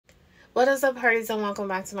What is up, parties, and welcome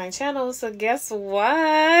back to my channel. So guess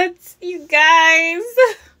what, you guys?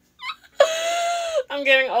 I'm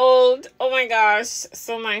getting old. Oh my gosh.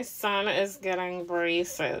 So my son is getting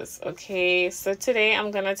braces. Okay, so today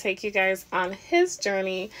I'm gonna take you guys on his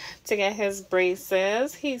journey to get his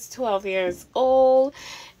braces. He's 12 years old,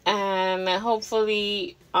 and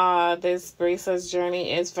hopefully this braces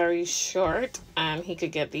journey is very short and he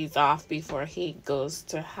could get these off before he goes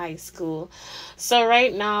to high school. So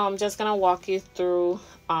right now I'm just gonna walk you through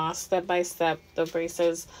step by step the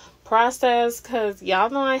braces process, because y'all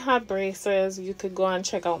know I had braces. You could go and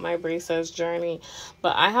check out my braces journey,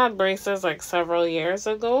 but I had braces like several years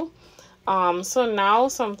ago. So now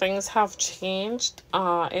some things have changed.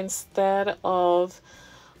 Instead of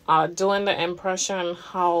doing the impression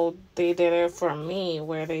how they did it for me,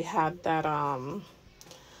 where they had that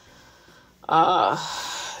uh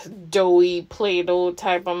doughy Play-Doh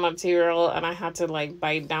type of material and I had to like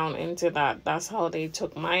bite down into that. That's how they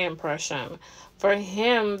took my impression. For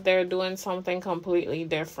him, they're doing something completely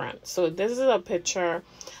different. So this is a picture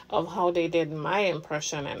of how they did my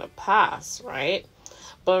impression in the past, right?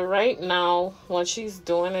 But right now, what she's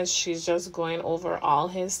doing is she's just going over all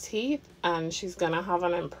his teeth, and she's gonna have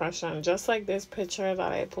an impression just like this picture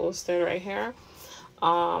that I posted right here.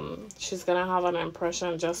 She's gonna have an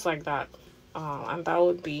impression just like that. And that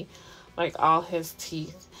would be like all his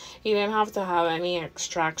teeth. He didn't have to have any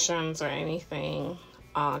extractions or anything.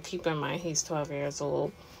 Keep in mind, he's 12 years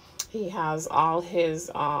old. He has all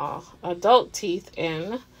his adult teeth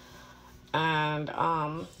in. And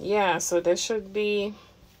yeah, so this should be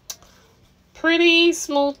pretty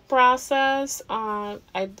smooth process. I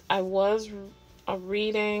was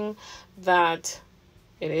reading that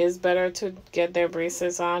it is better to get their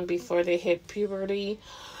braces on before they hit puberty.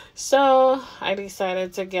 So I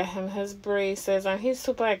decided to get him his braces, and he's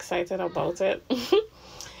super excited about it.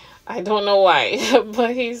 I don't know why,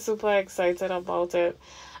 but he's super excited about it.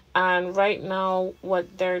 And right now,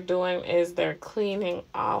 what they're doing is they're cleaning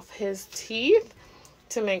off his teeth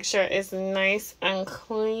to make sure it's nice and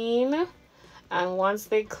clean. And once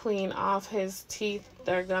they clean off his teeth,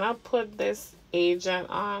 they're gonna put this agent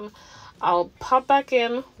on. I'll pop back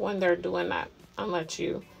in when they're doing that and let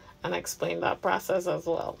you and explain that process as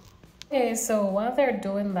well. Okay, so while they're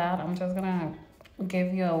doing that, I'm just gonna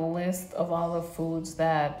give you a list of all the foods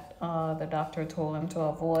that the doctor told him to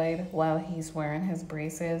avoid while he's wearing his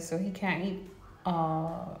braces. So he can't eat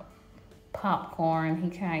popcorn, he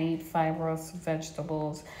can't eat fibrous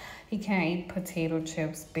vegetables, he can't eat potato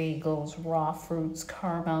chips, bagels, raw fruits,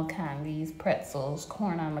 caramel candies, pretzels,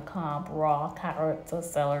 corn on the cob, raw carrots or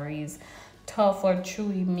celeries, tough or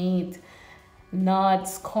chewy meat,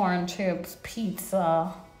 nuts, corn chips,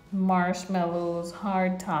 pizza, marshmallows,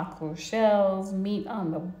 hard taco shells, meat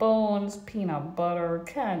on the bones, peanut butter,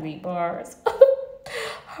 candy bars,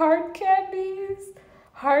 hard candies,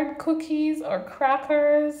 hard cookies or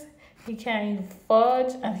crackers. He can't eat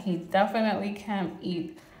fudge, and he definitely can't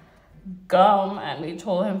eat gum. And they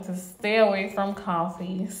told him to stay away from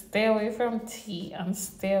coffee, stay away from tea, and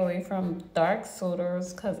stay away from dark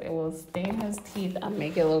sodas because it will stain his teeth and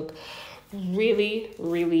make it look really,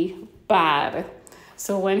 really bad.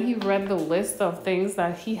 So when he read the list of things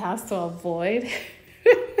that he has to avoid,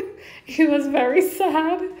 he was very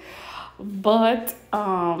sad. But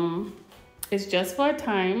it's just for a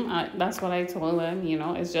time. That's what I told him, you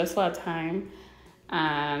know, it's just for a time.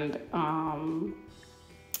 And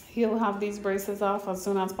he'll have these braces off as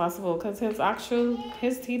soon as possible because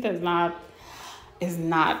his teeth is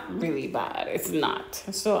not really bad. It's not.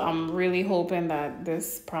 So I'm really hoping that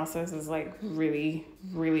this process is like really,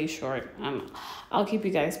 really short, and I'll keep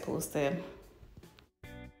you guys posted.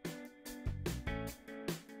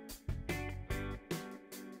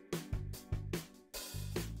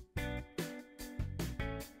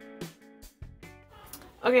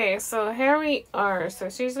 Okay, so here we are. So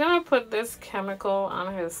she's gonna put this chemical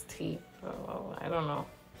on his teeth. Oh, I don't know.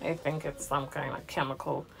 I think it's some kind of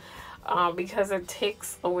chemical. Because it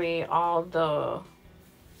takes away all the,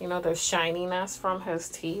 you know, the shininess from his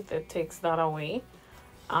teeth. It takes that away.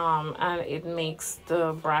 And it makes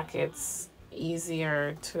the brackets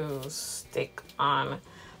easier to stick on.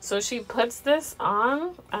 So she puts this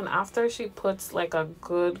on, and after she puts like a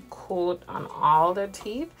good coat on all the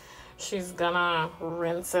teeth, she's gonna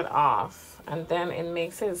rinse it off. And then it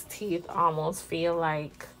makes his teeth almost feel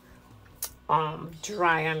like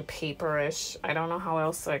dry and paperish. I don't know how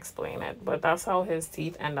else to explain it, but that's how his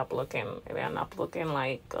teeth end up looking. They end up looking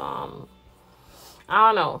like I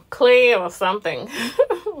don't know, clay or something.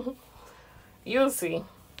 You'll see.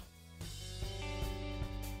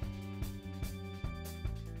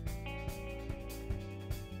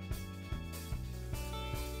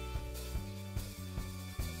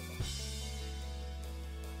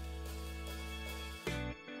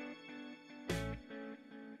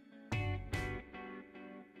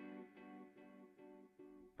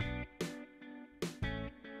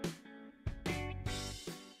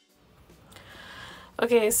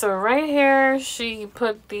 Okay, so right here she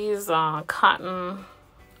put these cotton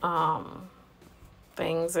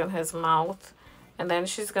things in his mouth, and then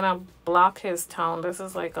she's gonna block his tongue. This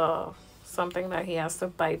is like a something that he has to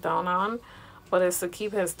bite down on, but it's to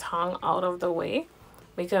keep his tongue out of the way,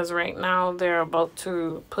 because right now they're about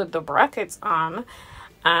to put the brackets on,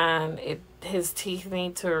 and his teeth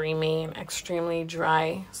need to remain extremely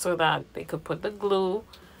dry so that they could put the glue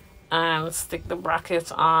and stick the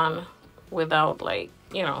brackets on without, like,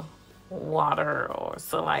 you know, water or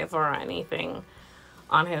saliva or anything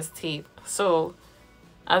on his teeth. So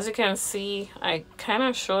as you can see, I kind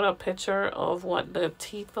of showed a picture of what the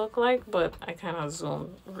teeth look like, but I kind of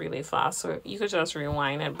zoomed really fast, so you could just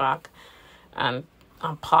rewind it back and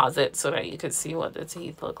pause it so that you could see what the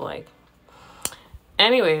teeth look like.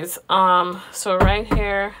 Anyways, so right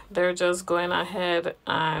here they're just going ahead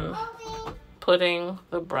and putting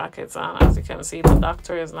the brackets on. As you can see, the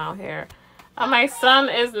doctor is now here. And my son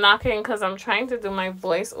is knocking because I'm trying to do my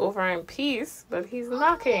voiceover in peace, but he's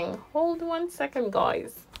knocking. Hold 1 second,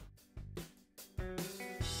 guys.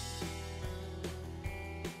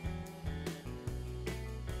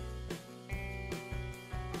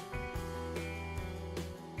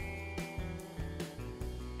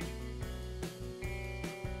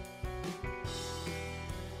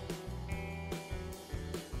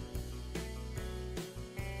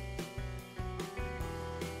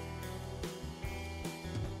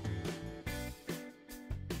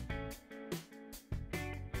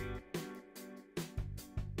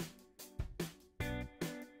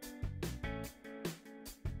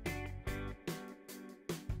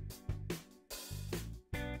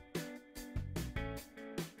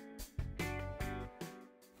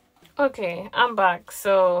 Okay, I'm back.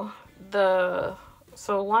 So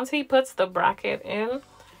once he puts the bracket in,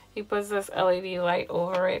 he puts this LED light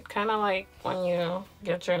over it, kind of like when you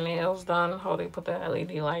get your nails done, how they put the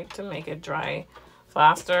LED light to make it dry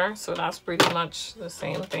faster. So that's pretty much the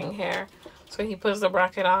same thing here. So he puts the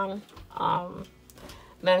bracket on,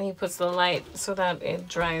 then he puts the light so that it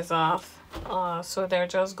dries off. So they're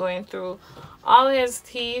just going through all his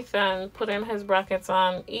teeth and putting his brackets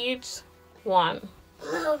on each one.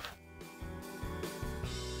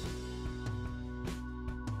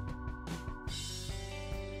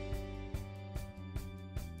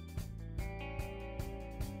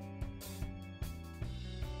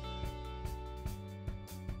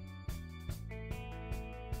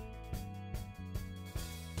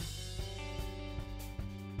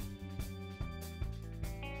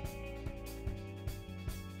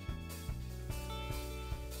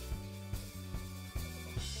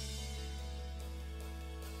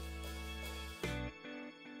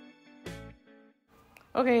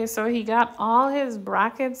 Okay, so he got all his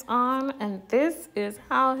brackets on, and this is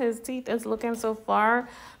how his teeth is looking so far.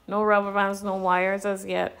 No rubber bands, no wires as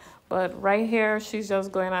yet. But right here, she's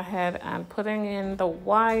just going ahead and putting in the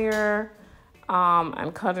wire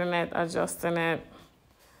and cutting it, adjusting it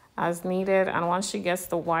as needed. And once she gets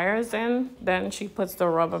the wires in, then she puts the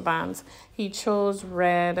rubber bands. He chose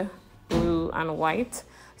red, blue, and white.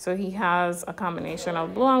 So he has a combination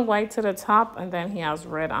of blue and white to the top, and then he has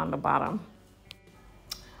red on the bottom.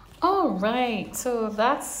 All right, so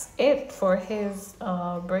that's it for his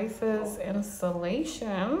braces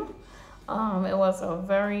installation. It was a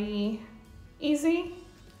very easy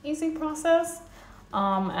process,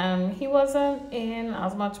 and he wasn't in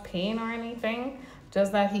as much pain or anything,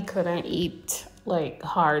 just that he couldn't eat like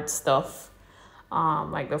hard stuff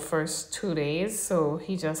like the first 2 days, so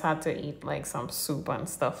he just had to eat like some soup and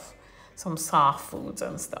stuff, some soft foods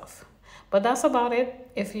and stuff. But that's about it.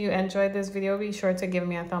 If you enjoyed this video, be sure to give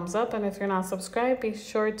me a thumbs up. And if you're not subscribed, be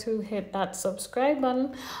sure to hit that subscribe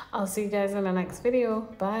button. I'll see you guys in the next video.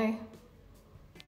 Bye.